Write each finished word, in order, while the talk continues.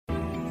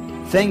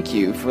Thank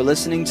you for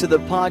listening to the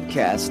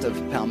podcast of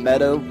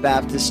Palmetto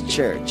Baptist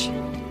Church.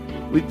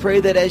 We pray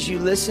that as you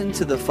listen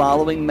to the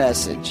following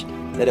message,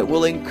 that it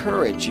will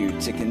encourage you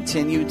to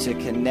continue to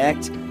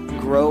connect,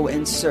 grow,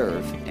 and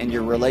serve in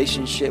your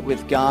relationship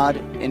with God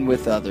and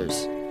with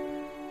others.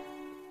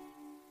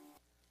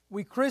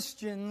 We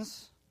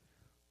Christians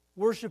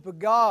worship a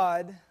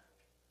God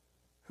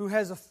who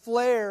has a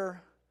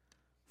flair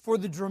for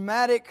the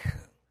dramatic,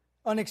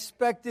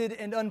 unexpected,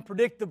 and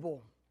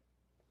unpredictable.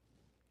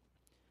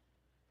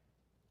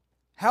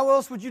 How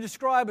else would you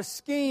describe a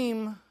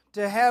scheme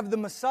to have the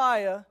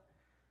Messiah,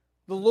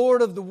 the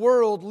Lord of the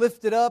world,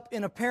 lifted up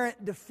in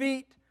apparent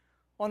defeat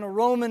on a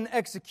Roman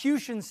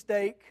execution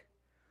stake,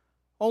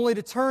 only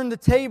to turn the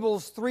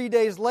tables 3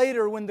 days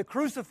later when the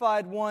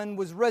crucified one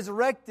was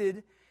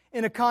resurrected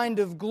in a kind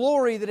of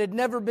glory that had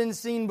never been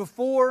seen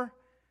before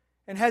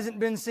and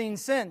hasn't been seen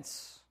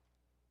since?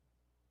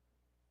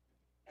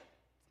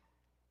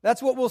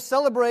 That's what we'll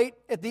celebrate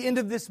at the end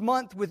of this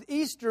month with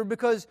Easter,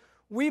 because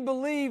we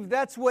believe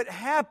that's what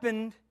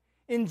happened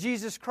in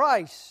Jesus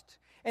Christ.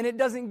 And it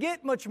doesn't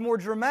get much more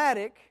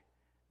dramatic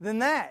than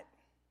that.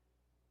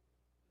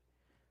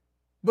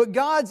 But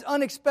God's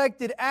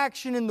unexpected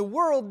action in the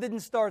world didn't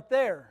start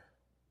there.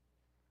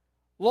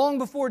 Long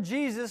before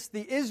Jesus,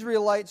 the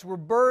Israelites were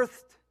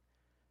birthed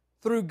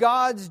through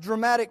God's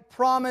dramatic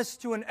promise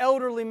to an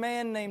elderly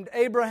man named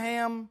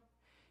Abraham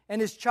and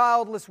his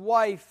childless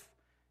wife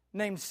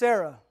named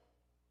Sarah.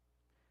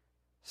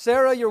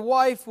 Sarah, your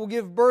wife, will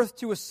give birth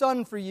to a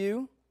son for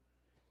you.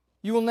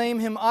 You will name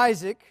him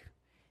Isaac,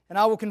 and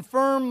I will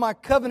confirm my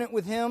covenant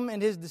with him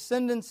and his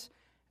descendants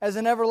as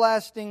an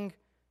everlasting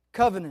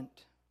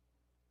covenant.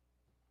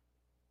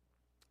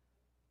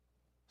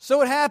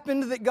 So it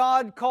happened that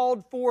God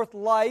called forth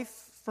life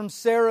from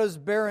Sarah's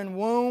barren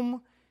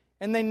womb,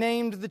 and they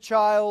named the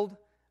child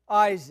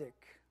Isaac.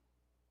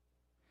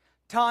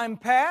 Time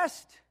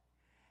passed,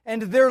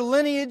 and their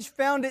lineage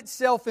found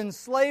itself in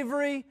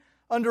slavery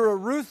under a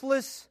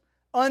ruthless,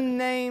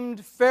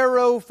 unnamed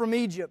Pharaoh from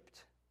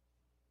Egypt.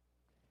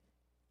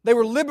 They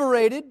were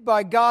liberated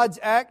by God's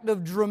act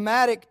of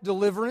dramatic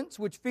deliverance,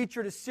 which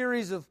featured a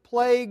series of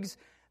plagues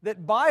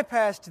that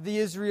bypassed the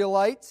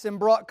Israelites and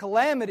brought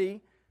calamity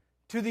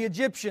to the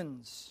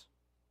Egyptians.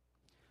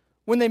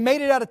 When they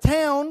made it out of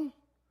town,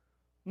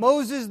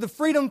 Moses, the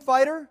freedom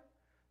fighter,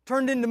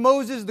 turned into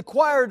Moses, the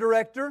choir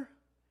director,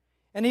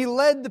 and he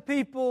led the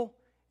people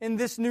in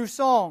this new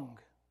song.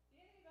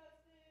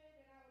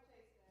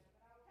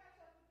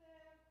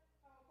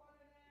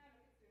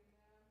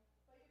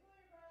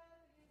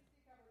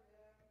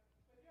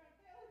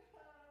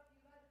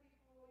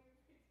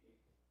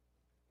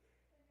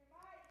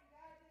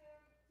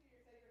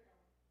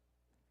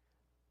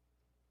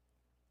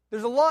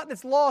 There's a lot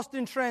that's lost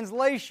in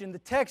translation. The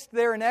text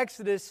there in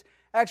Exodus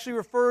actually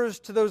refers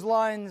to those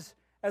lines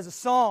as a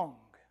song.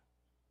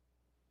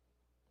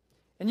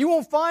 And you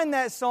won't find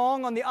that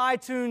song on the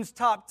iTunes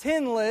Top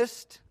 10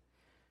 list,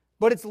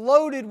 but it's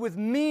loaded with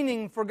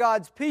meaning for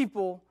God's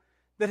people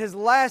that has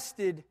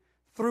lasted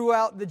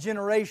throughout the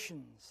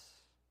generations.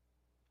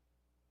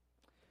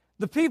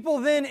 The people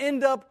then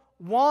end up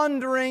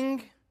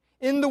wandering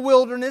in the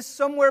wilderness,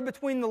 somewhere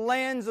between the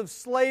lands of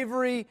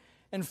slavery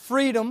and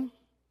freedom.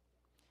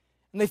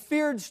 And they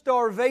feared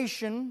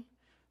starvation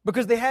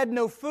because they had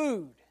no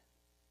food.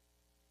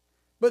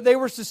 But they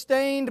were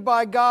sustained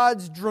by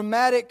God's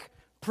dramatic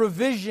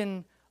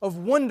provision of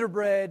Wonder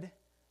Bread,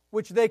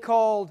 which they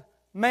called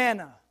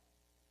manna.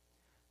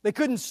 They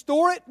couldn't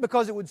store it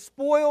because it would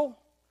spoil,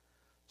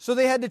 so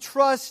they had to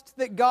trust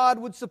that God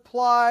would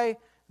supply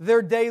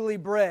their daily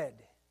bread,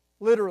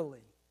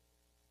 literally.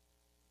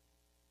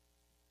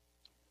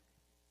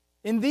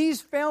 In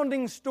these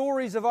founding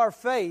stories of our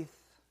faith,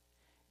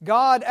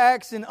 God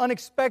acts in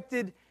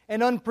unexpected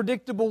and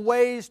unpredictable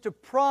ways to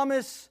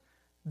promise,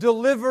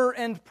 deliver,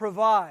 and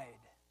provide.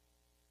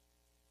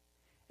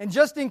 And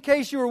just in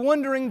case you were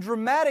wondering,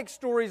 dramatic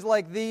stories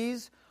like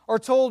these are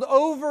told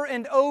over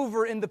and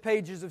over in the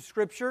pages of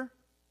Scripture.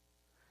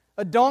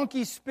 A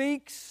donkey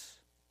speaks.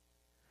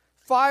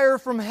 Fire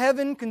from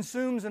heaven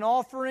consumes an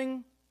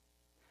offering.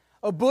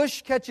 A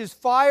bush catches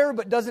fire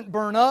but doesn't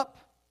burn up.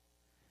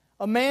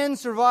 A man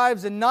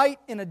survives a night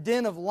in a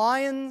den of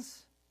lions.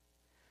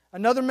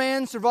 Another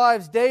man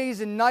survives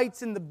days and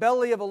nights in the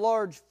belly of a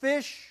large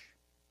fish.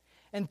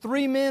 And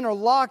 3 men are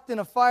locked in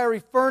a fiery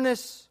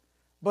furnace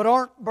but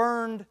aren't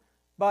burned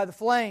by the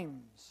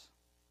flames.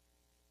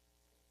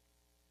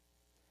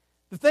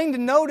 The thing to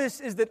notice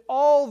is that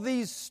all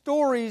these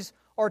stories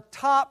are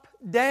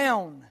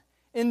top-down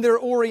in their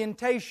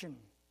orientation.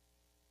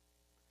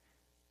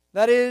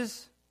 That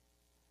is,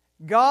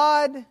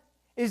 God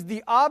is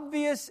the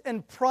obvious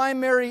and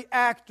primary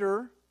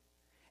actor,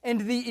 and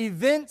the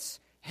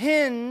events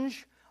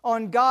hinge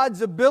on God's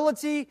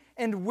ability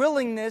and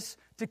willingness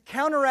to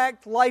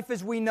counteract life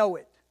as we know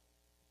it.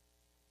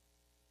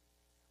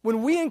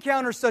 When we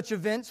encounter such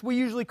events, we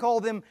usually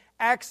call them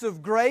acts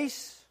of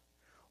grace,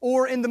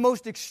 or in the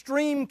most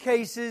extreme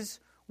cases,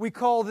 we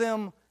call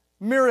them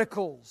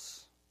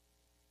miracles.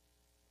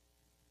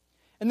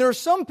 And there are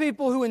some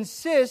people who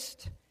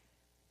insist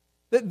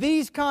that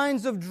these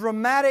kinds of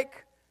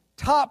dramatic,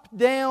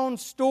 top-down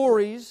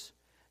stories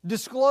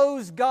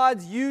disclose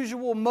God's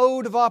usual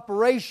mode of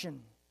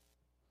operation.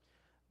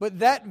 But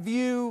that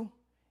view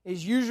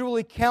is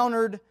usually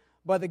countered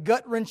by the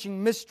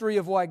gut-wrenching mystery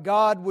of why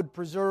God would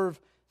preserve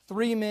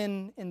 3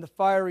 men in the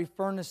fiery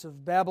furnace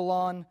of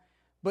Babylon,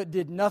 but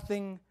did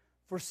nothing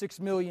for 6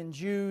 million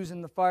Jews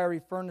in the fiery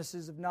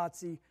furnaces of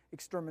Nazi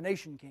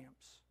extermination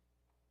camps.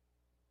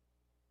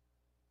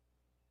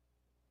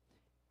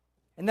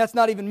 And that's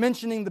not even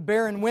mentioning the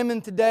barren women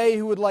today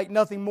who would like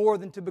nothing more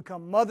than to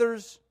become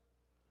mothers,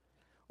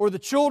 or the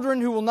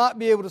children who will not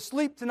be able to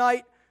sleep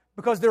tonight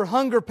because their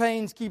hunger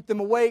pains keep them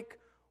awake,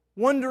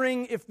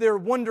 wondering if their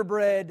Wonder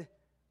Bread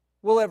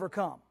will ever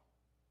come.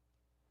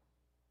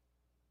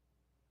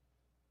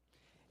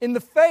 In the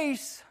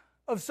face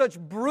of such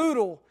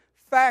brutal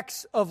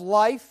facts of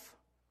life,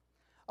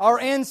 our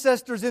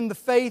ancestors in the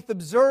faith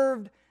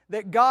observed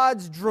that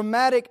God's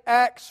dramatic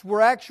acts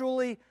were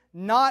actually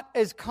not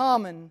as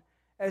common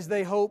as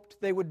they hoped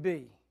they would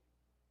be.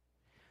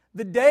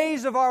 The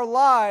days of our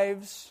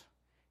lives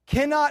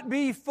cannot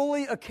be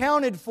fully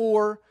accounted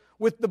for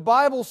with the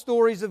Bible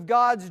stories of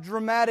God's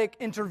dramatic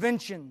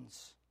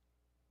interventions.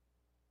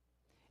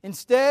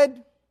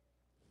 Instead,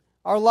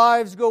 our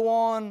lives go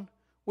on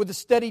with a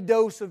steady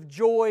dose of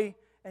joy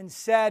and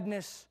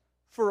sadness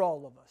for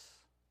all of us.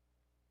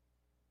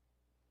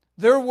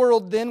 Their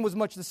world then was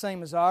much the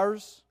same as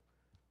ours.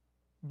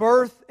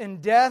 Birth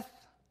and death,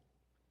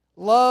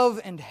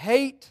 love and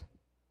hate,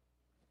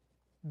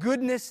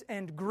 goodness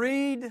and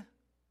greed,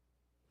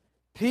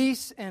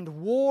 peace and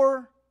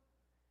war,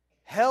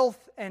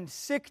 health and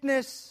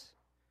sickness,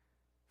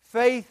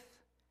 faith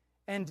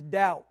and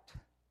doubt.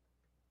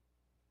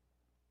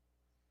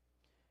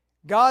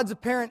 God's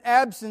apparent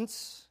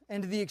absence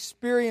and the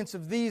experience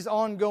of these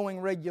ongoing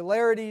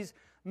regularities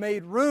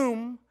made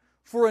room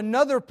for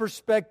another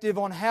perspective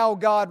on how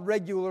God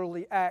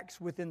regularly acts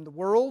within the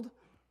world.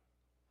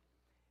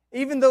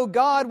 Even though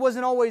God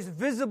wasn't always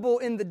visible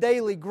in the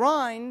daily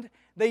grind,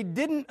 they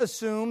didn't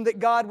assume that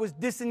God was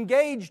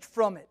disengaged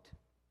from it.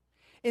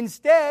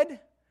 Instead,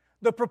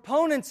 the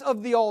proponents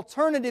of the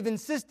alternative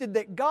insisted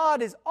that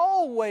God is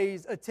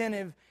always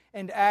attentive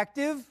and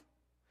active,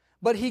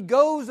 but He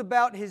goes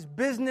about His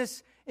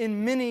business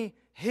in many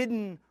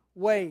hidden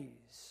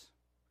ways,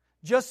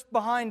 just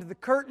behind the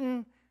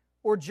curtain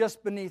or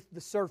just beneath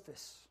the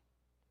surface.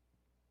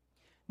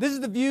 This is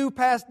the view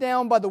passed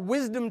down by the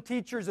wisdom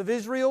teachers of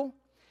Israel,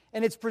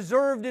 and it's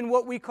preserved in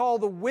what we call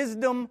the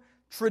wisdom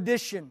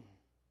tradition.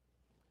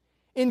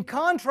 In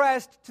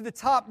contrast to the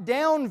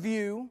top-down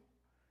view,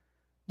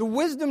 the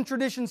wisdom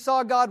tradition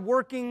saw God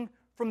working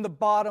from the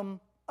bottom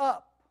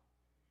up.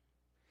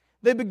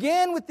 They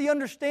began with the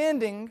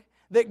understanding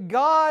that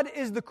God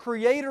is the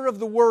creator of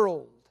the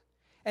world,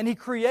 and He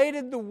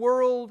created the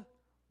world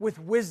with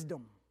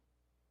wisdom.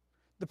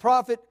 The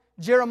prophet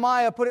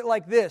Jeremiah put it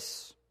like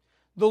this: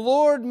 "The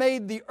Lord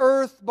made the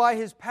earth by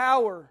His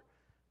power,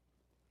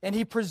 and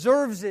He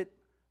preserves it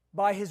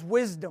by His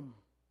wisdom.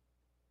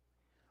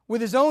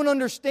 With His own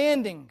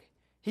understanding,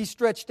 He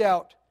stretched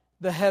out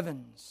the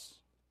heavens."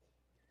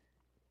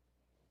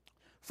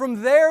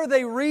 From there,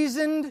 they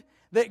reasoned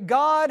that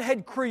God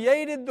had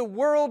created the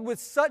world with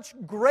such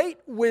great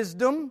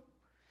wisdom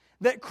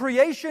that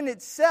creation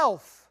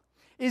itself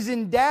is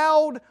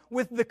endowed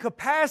with the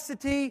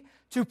capacity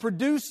to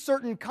produce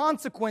certain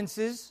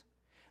consequences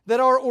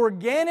that are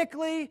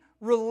organically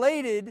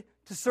related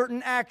to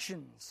certain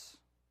actions.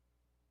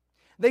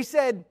 They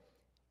said,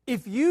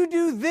 if you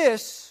do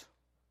this,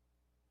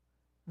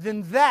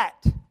 then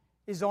that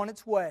is on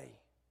its way.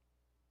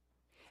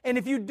 And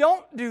if you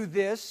don't do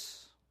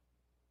this,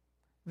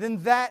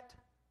 then that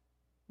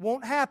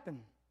won't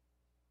happen.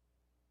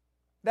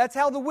 That's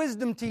how the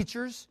wisdom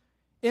teachers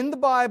in the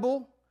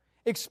Bible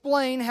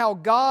explain how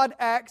God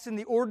acts in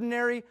the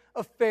ordinary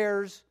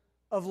affairs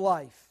of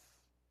life.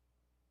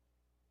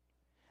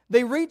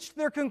 They reached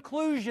their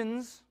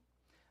conclusions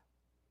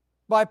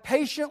by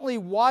patiently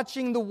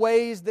watching the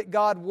ways that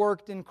God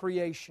worked in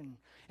creation.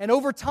 And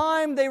over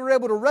time, they were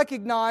able to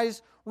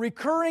recognize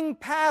recurring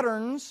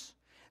patterns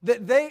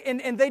that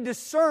they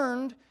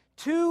discerned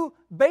two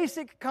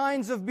basic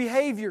kinds of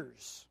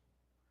behaviors.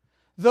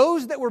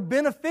 Those that were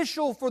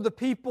beneficial for the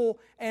people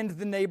and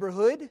the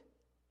neighborhood,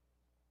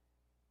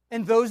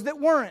 and those that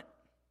weren't.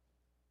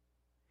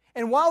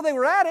 And while they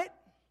were at it,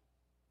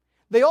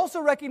 they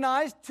also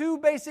recognized two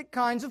basic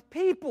kinds of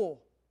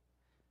people: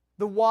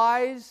 the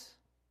wise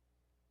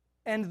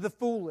and the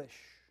foolish.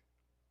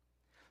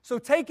 So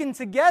taken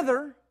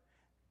together,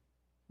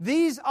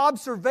 these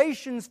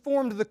observations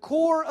formed the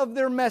core of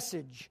their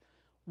message.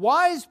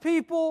 Wise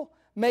people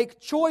make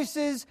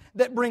choices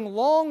that bring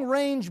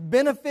long-range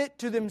benefit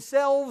to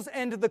themselves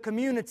and the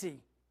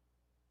community,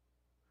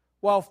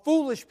 while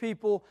foolish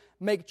people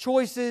make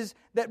choices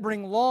that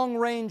bring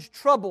long-range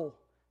trouble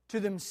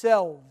to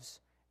themselves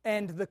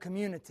and the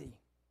community.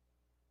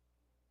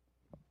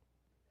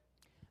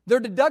 Their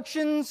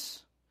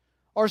deductions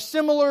are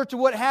similar to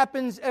what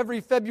happens every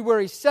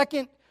February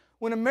 2nd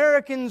when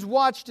Americans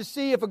watch to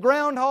see if a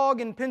groundhog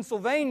in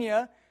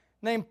Pennsylvania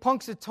named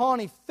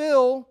Punxsutawney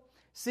Phil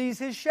sees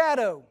his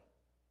shadow.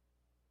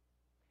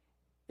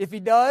 If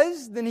he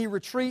does, then he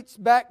retreats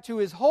back to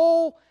his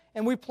hole,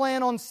 and we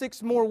plan on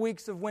 6 more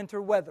weeks of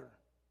winter weather.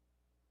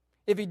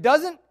 If he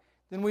doesn't,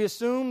 then we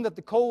assume that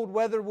the cold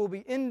weather will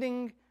be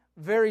ending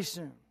very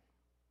soon.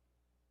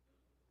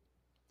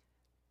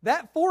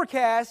 That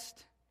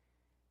forecast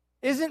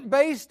isn't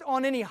based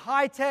on any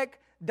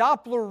high-tech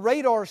Doppler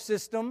radar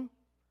system.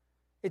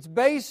 It's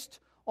based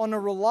on a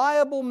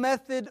reliable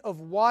method of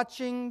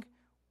watching,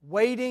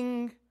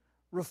 waiting,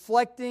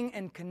 reflecting,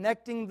 and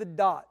connecting the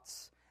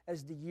dots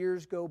as the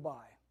years go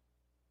by.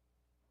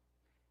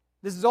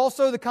 This is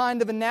also the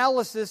kind of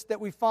analysis that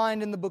we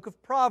find in the book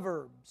of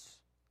Proverbs.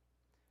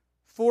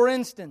 For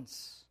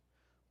instance,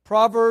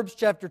 Proverbs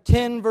chapter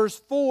 10, verse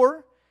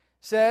 4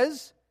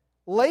 says,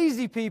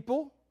 "Lazy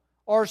people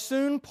are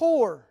soon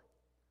poor.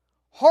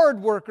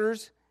 Hard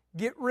workers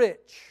get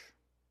rich."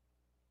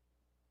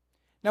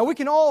 Now, we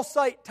can all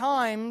cite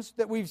times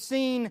that we've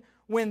seen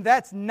when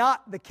that's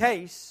not the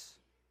case.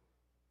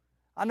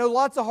 I know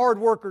lots of hard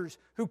workers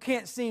who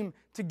can't seem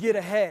to get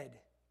ahead.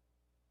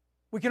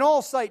 We can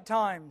all cite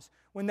times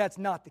when that's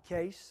not the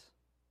case.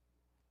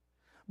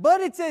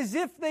 But it's as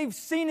if they've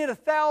seen it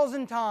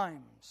 1,000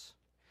 times.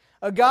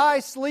 A guy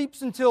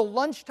sleeps until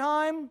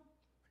lunchtime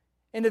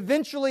and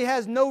eventually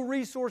has no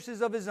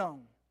resources of his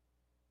own.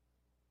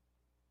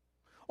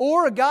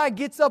 Or a guy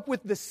gets up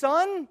with the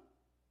sun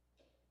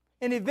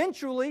and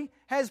eventually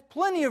has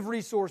plenty of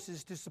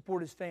resources to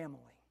support his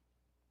family.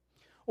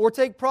 Or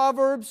take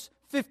Proverbs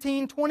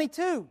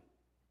 15:22.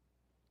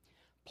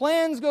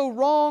 "Plans go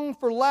wrong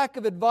for lack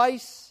of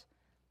advice.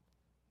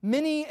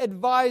 Many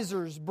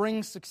advisors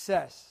bring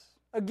success."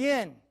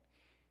 Again,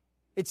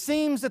 it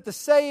seems that the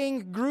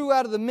saying grew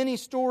out of the many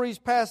stories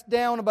passed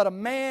down about a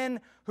man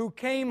who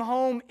came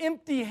home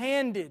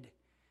empty-handed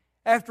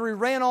after he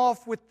ran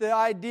off with the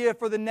idea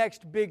for the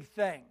next big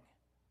thing.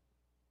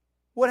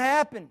 What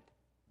happened?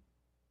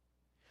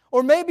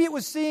 Or maybe it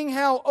was seeing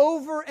how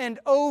over and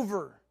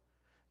over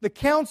the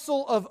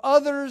counsel of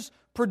others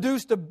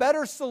produced a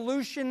better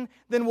solution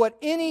than what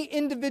any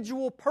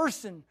individual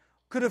person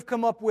could have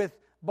come up with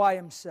by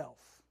himself.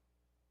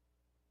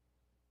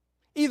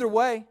 Either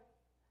way,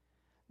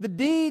 the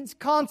deed's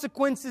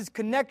consequences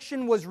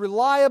connection was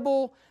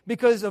reliable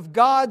because of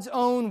God's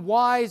own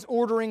wise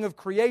ordering of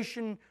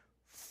creation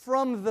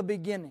from the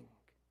beginning.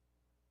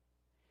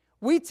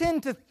 We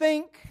tend to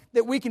think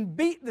that we can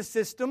beat the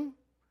system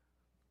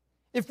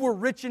if we're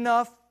rich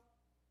enough,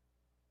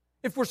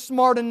 if we're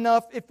smart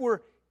enough, if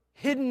we're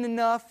hidden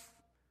enough.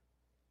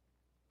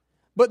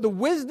 But the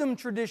wisdom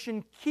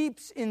tradition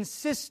keeps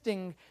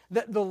insisting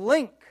that the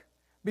link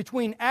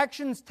between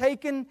actions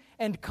taken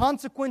and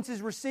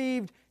consequences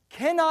received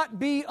cannot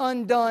be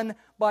undone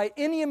by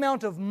any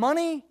amount of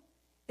money,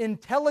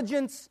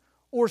 intelligence,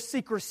 or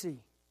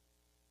secrecy.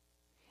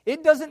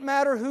 It doesn't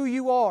matter who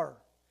you are.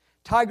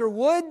 Tiger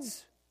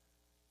Woods,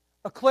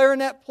 a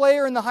clarinet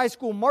player in the high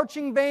school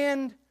marching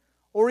band,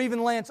 or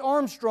even Lance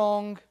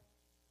Armstrong,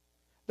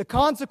 the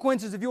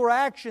consequences of your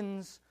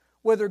actions,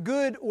 whether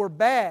good or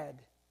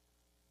bad,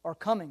 are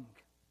coming.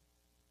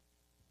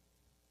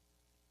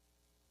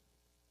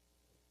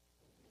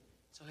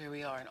 So here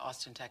we are in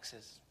Austin,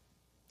 Texas.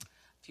 A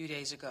few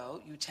days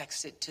ago, you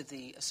texted to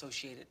the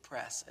Associated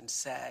Press and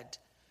said,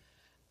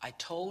 "I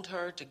told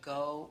her to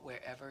go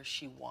wherever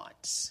she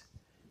wants."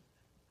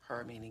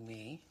 Her meaning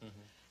me.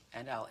 Mm-hmm.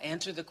 "And I'll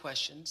answer the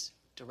questions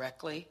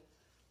directly,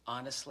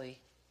 honestly,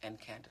 and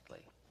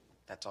candidly."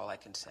 That's all I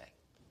can say.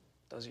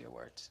 Those are your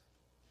words.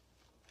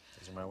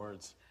 Those are my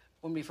words.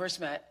 When we first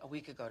met a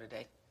week ago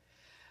today,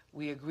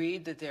 we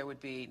agreed that there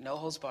would be no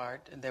holds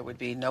barred and there would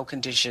be no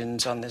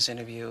conditions on this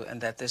interview and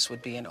that this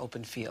would be an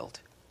open field.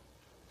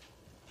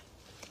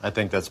 I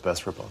think that's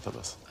best for both of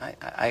us.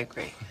 I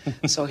agree.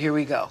 So here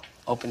we go,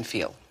 open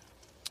field.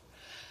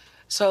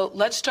 So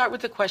let's start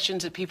with the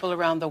questions that people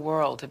around the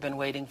world have been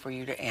waiting for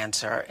you to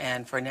answer.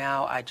 And for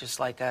now, I'd just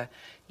like a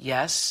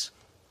yes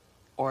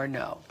or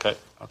no. Okay.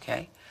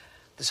 Okay?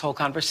 This whole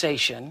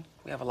conversation,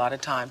 we have a lot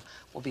of time,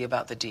 will be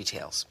about the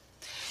details.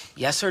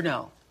 Yes or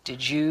no?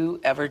 Did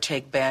you ever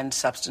take banned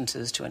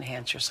substances to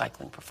enhance your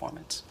cycling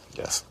performance?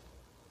 Yes.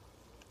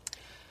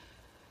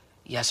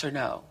 Yes or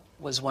no?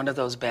 Was one of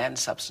those banned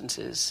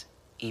substances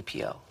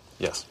EPO?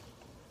 Yes.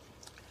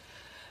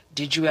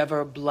 Did you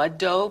ever blood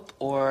dope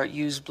or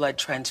use blood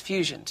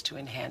transfusions to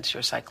enhance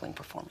your cycling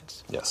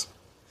performance? Yes.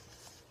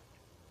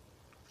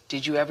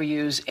 Did you ever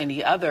use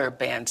any other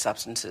banned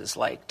substances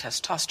like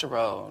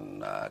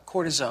testosterone,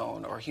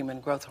 cortisone, or human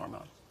growth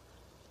hormone?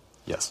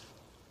 Yes.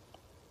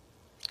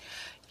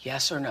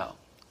 Yes or no?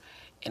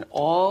 In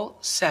all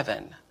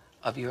 7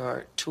 of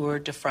your Tour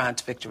de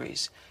France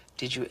victories,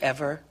 did you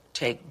ever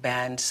take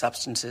banned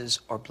substances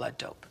or blood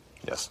dope?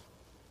 Yes.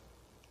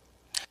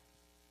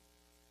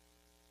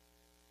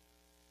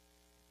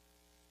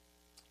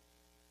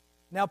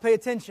 Now pay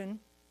attention,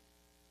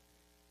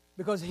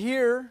 because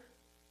here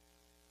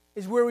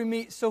is where we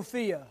meet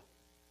Sophia.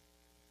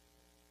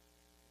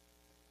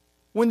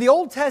 When the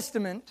Old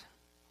Testament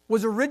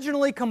was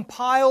originally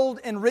compiled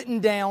and written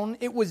down,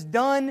 it was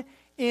done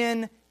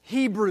in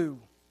Hebrew.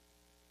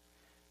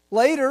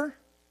 Later,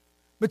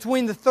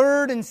 between the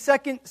 3rd and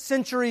 2nd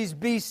centuries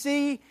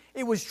BC,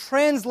 it was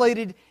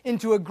translated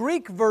into a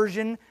Greek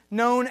version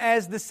known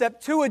as the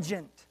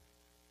Septuagint.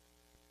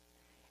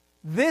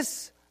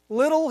 This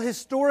little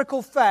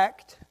historical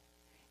fact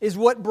is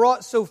what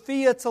brought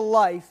Sophia to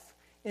life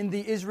in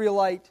the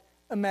Israelite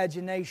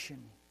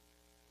imagination.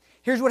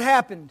 Here's what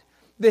happened.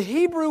 The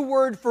Hebrew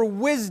word for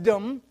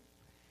wisdom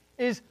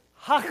is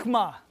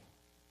chachma.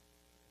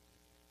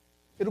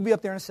 It'll be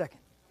up there in a second.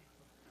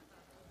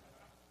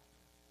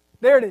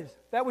 There it is.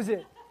 That was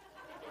it.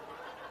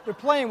 They're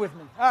playing with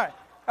me. All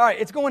right,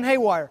 it's going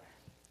haywire.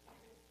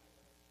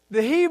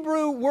 The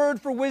Hebrew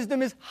word for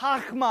wisdom is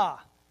chachma.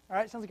 All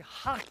right, sounds like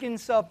hacking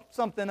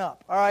something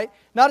up. All right,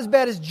 not as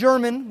bad as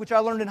German, which I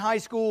learned in high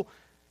school,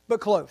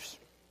 but close.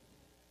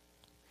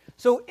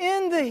 So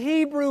in the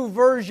Hebrew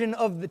version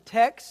of the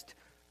text,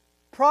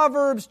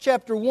 Proverbs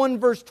chapter 1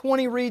 verse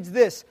 20 reads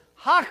this: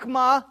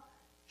 Chachma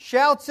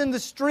shouts in the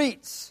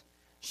streets.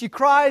 She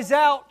cries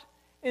out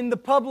in the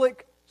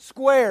public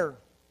square.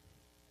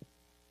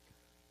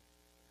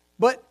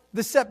 But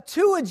the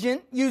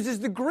Septuagint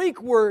uses the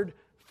Greek word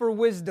for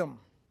wisdom,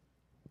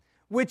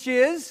 which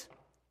is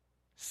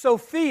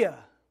Sophia.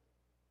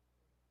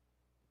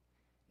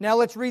 Now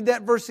let's read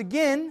that verse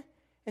again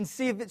and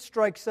see if it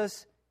strikes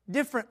us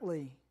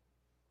differently.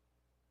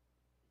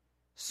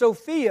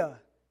 Sophia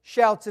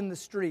shouts in the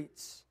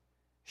streets.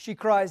 She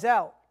cries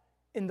out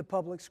in the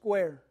public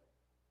square.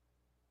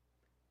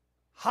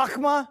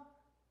 Chachma,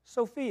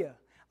 Sophia.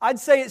 I'd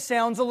say it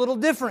sounds a little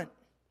different.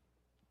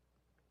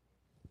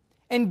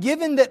 And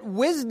given that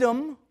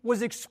wisdom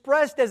was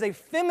expressed as a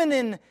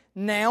feminine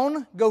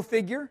noun, go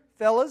figure,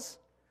 fellas.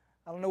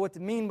 I don't know what to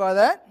mean by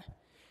that.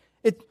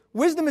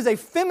 Wisdom is a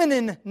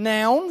feminine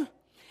noun,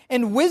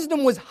 and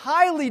wisdom was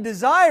highly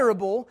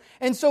desirable,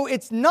 and so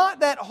it's not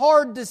that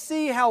hard to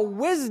see how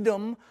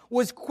wisdom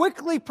was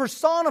quickly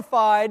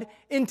personified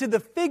into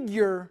the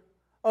figure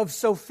of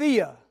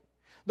Sophia,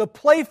 the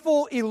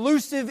playful,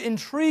 elusive,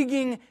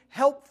 intriguing,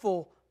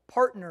 helpful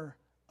partner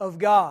of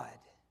God.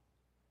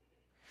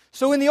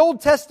 So in the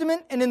Old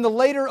Testament and in the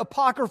later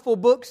apocryphal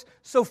books,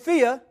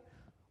 Sophia,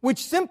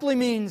 which simply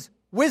means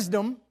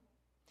wisdom,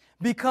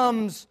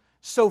 becomes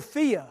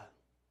Sophia,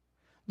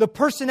 the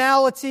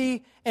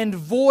personality and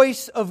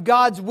voice of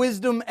God's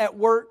wisdom at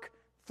work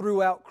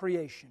throughout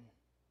creation.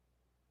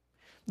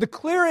 The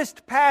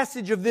clearest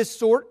passage of this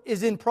sort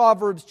is in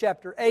Proverbs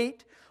chapter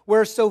 8,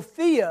 where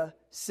Sophia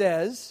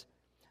says,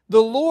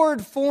 "The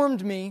Lord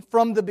formed me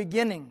from the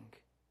beginning,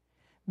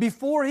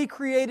 before He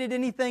created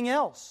anything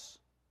else.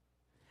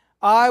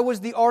 I was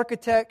the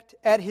architect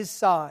at His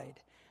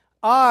side.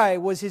 I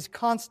was His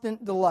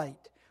constant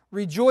delight,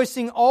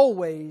 rejoicing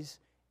always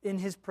in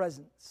His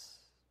presence."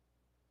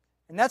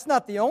 And that's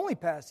not the only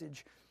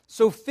passage.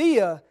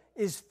 Sophia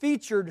is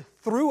featured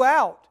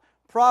throughout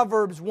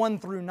Proverbs 1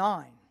 through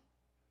 9.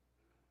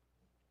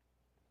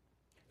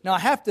 Now I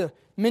have to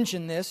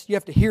mention this, you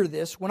have to hear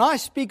this. When I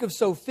speak of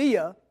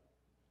Sophia,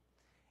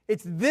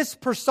 it's this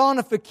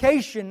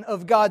personification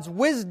of God's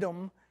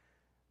wisdom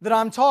that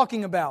I'm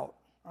talking about.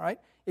 All right?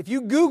 If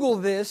you Google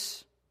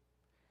this,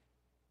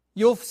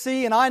 you'll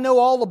see, and I know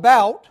all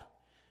about,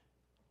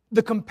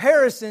 the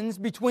comparisons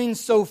between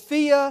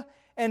Sophia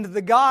and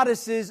the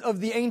goddesses of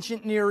the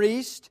ancient Near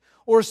East,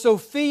 or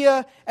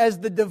Sophia as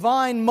the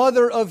divine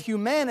mother of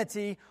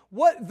humanity.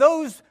 What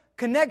those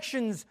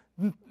connections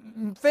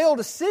fail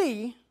to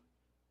see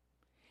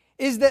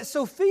is that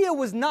Sophia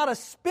was not a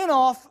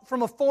spin-off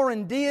from a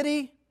foreign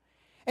deity,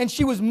 and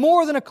she was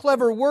more than a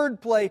clever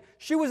wordplay.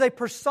 She was a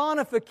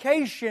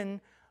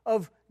personification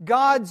of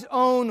God's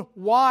own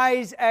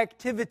wise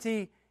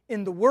activity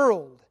in the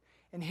world.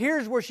 And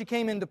here's where she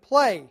came into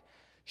play.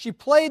 She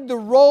played the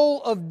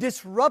role of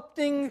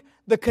disrupting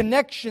the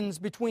connections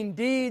between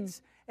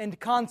deeds and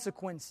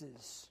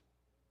consequences.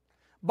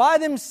 By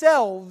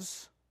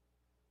themselves,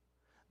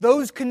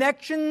 those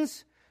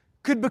connections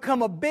could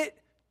become a bit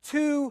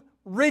too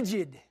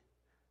rigid,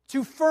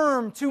 too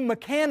firm, too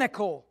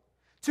mechanical,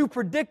 too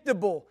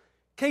predictable.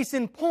 Case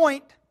in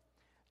point,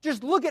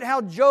 just look at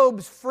how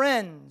Job's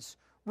friends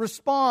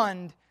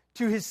respond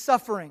to his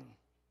suffering.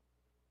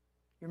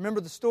 You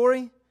remember the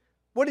story?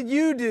 What did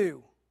you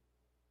do?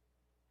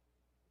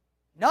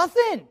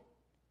 Nothing.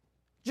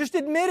 Just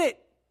admit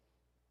it.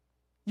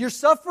 You're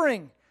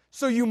suffering,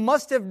 so you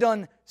must have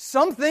done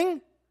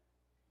something.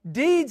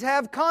 Deeds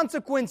have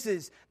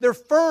consequences. They're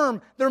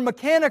firm, they're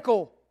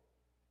mechanical,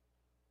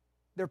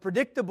 they're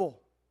predictable.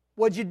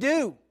 What'd you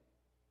do?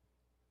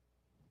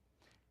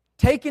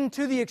 Taken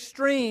to the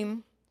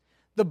extreme,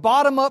 the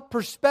bottom-up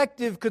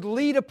perspective could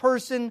lead a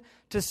person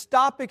to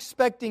stop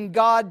expecting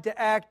God to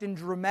act in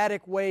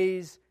dramatic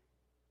ways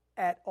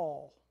at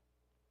all.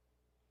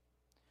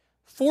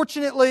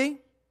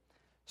 Fortunately,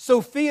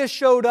 Sophia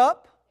showed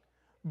up,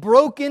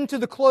 broke into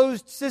the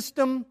closed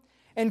system,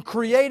 and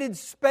created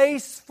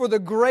space for the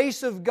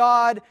grace of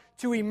God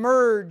to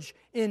emerge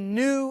in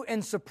new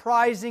and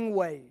surprising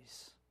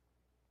ways.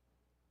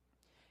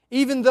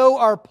 Even though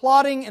our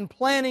plotting and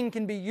planning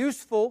can be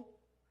useful,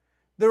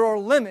 there are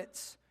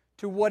limits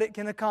to what it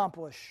can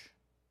accomplish.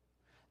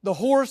 The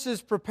horse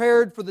is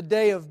prepared for the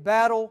day of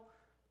battle,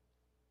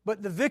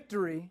 but the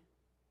victory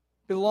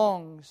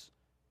belongs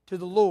to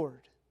the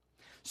Lord.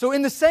 So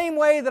in the same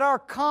way that our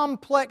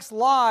complex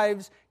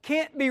lives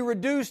can't be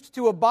reduced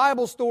to a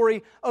Bible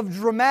story of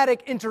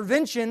dramatic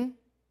intervention,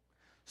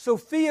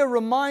 Sophia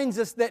reminds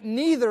us that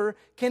neither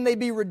can they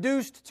be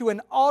reduced to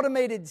an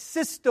automated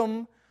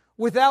system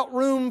without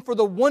room for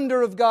the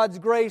wonder of God's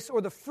grace or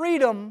the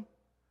freedom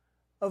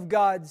of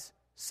God's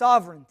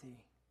sovereignty.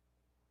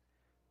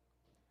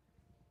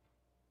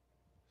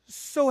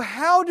 So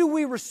how do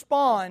we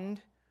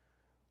respond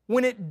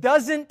when it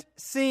doesn't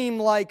seem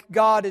like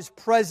God is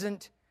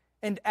present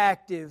and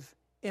active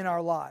in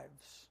our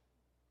lives?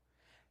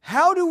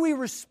 How do we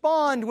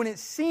respond when it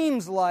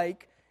seems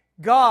like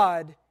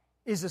God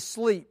is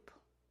asleep?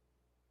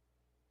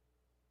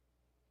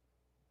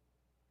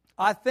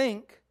 I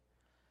think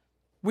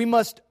we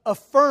must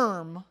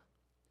affirm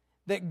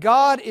that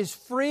God is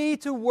free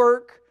to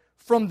work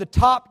from the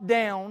top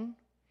down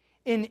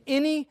in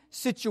any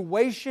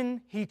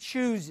situation He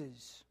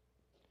chooses.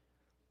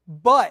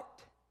 But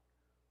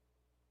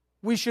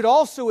we should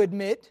also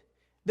admit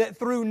that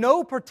through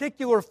no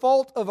particular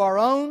fault of our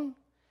own,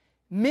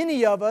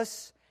 many of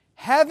us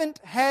haven't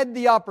had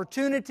the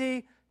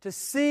opportunity to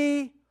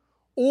see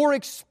or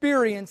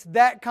experience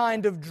that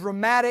kind of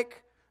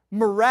dramatic,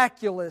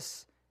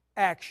 miraculous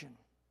action.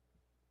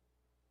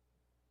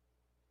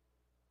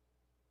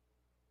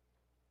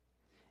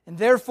 And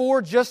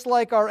therefore, just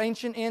like our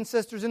ancient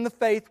ancestors in the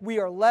faith, we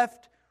are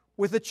left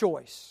with a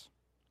choice.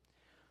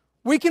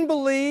 We can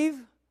believe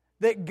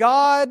that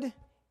God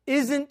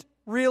isn't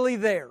really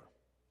there.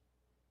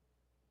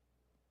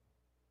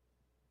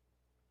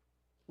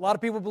 A lot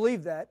of people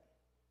believe that.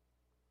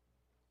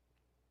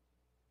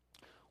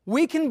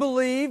 We can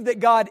believe that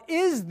God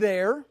is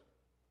there,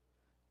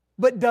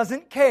 but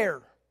doesn't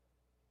care.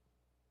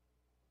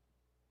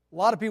 A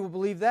lot of people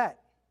believe that.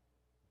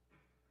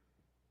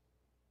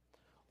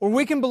 Or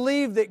we can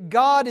believe that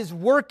God is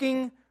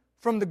working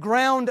from the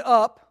ground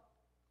up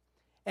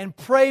and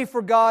pray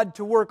for God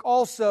to work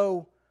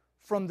also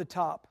from the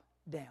top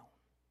down.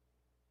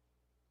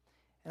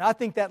 And I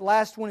think that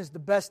last one is the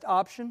best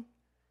option.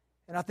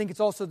 And I think it's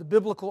also the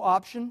biblical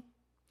option.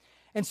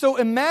 And so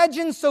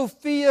imagine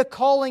Sophia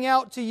calling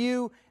out to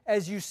you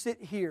as you sit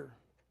here.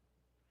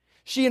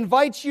 She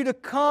invites you to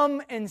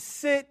come and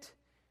sit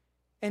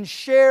and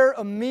share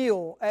a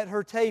meal at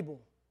her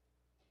table.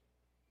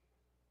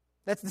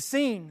 That's the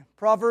scene,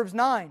 Proverbs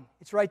 9.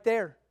 It's right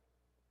there.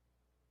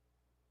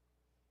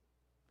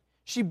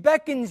 She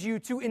beckons you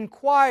to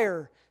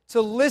inquire,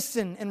 to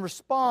listen and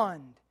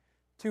respond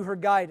to her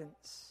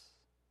guidance.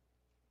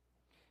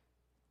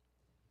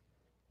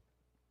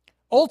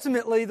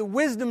 Ultimately, the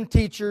wisdom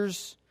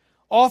teachers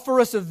offer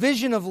us a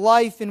vision of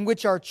life in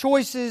which our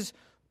choices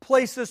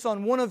place us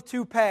on one of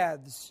two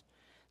paths: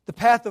 the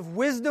path of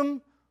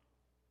wisdom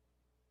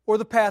or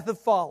the path of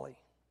folly.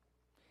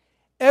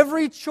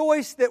 Every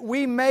choice that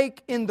we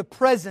make in the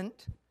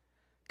present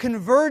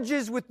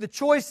converges with the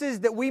choices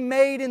that we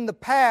made in the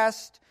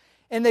past,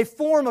 and they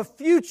form a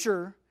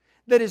future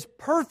that is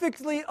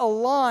perfectly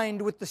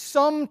aligned with the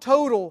sum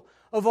total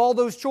of all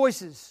those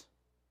choices.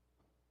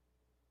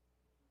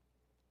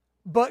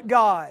 But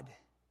God,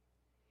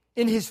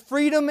 in His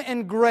freedom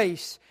and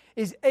grace,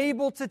 is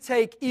able to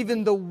take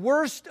even the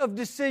worst of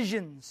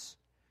decisions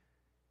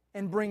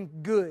and bring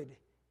good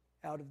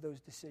out of those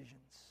decisions.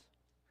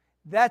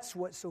 That's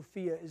what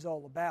Sophia is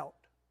all about.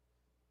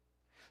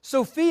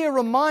 Sophia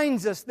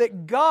reminds us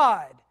that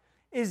God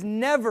is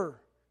never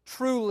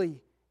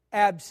truly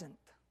absent.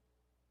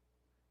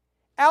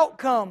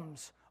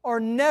 Outcomes are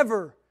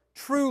never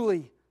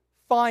truly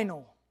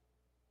final.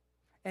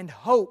 And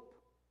hope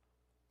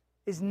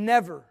is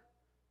never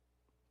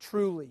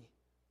truly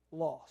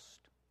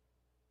lost.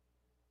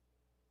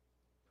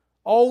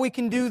 All we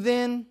can do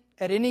then,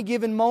 at any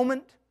given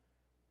moment,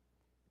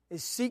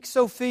 is seek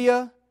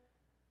Sophia,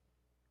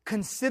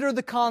 consider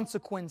the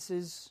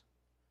consequences,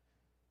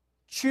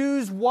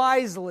 choose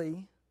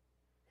wisely,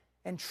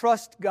 and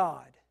trust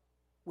God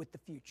with the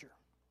future.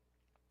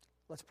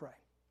 Let's pray.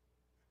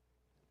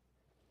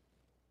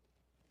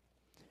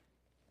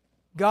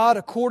 God,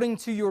 according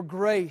to your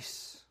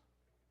grace,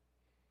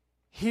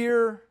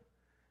 hear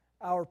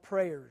our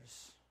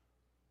prayers.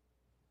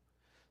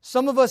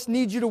 Some of us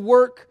need you to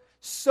work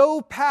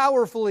so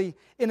powerfully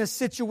in a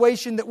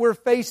situation that we're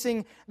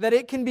facing that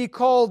it can be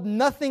called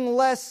nothing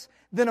less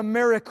than a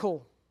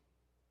miracle.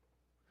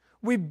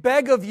 We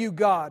beg of you,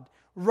 God,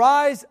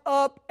 rise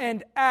up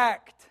and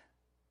act.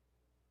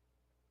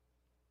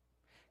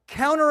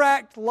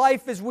 Counteract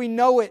life as we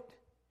know it.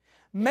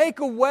 Make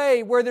a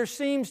way where there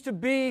seems to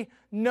be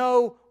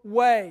no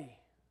way.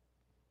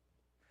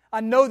 I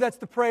know that's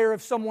the prayer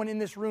of someone in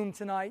this room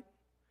tonight.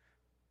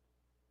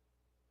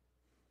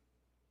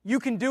 You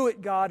can do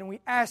it, God, and we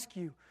ask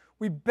you,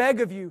 we beg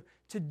of you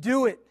to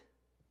do it.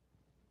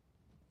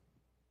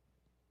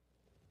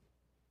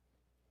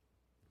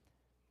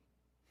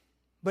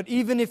 But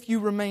even if you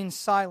remain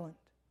silent,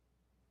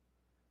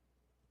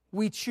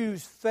 we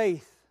choose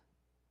faith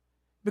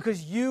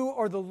because you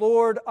are the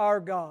Lord our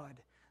God,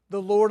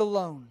 the Lord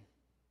alone.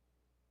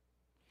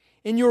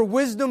 In your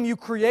wisdom, you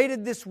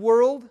created this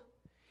world.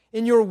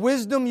 In your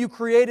wisdom, you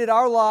created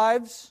our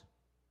lives.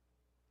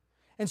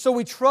 And so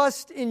we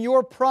trust in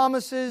your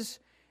promises,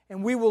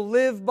 and we will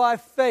live by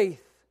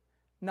faith,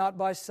 not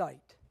by sight.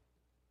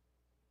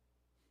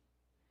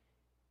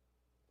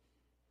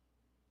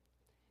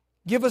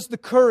 Give us the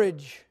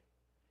courage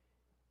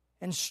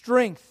and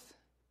strength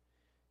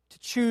to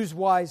choose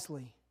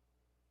wisely.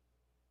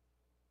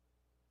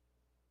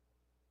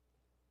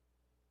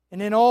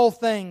 And in all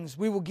things,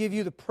 we will give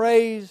you the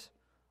praise,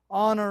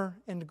 honor,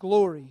 and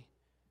glory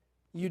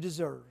you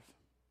deserve.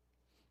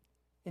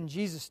 In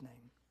Jesus' name,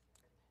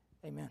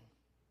 amen.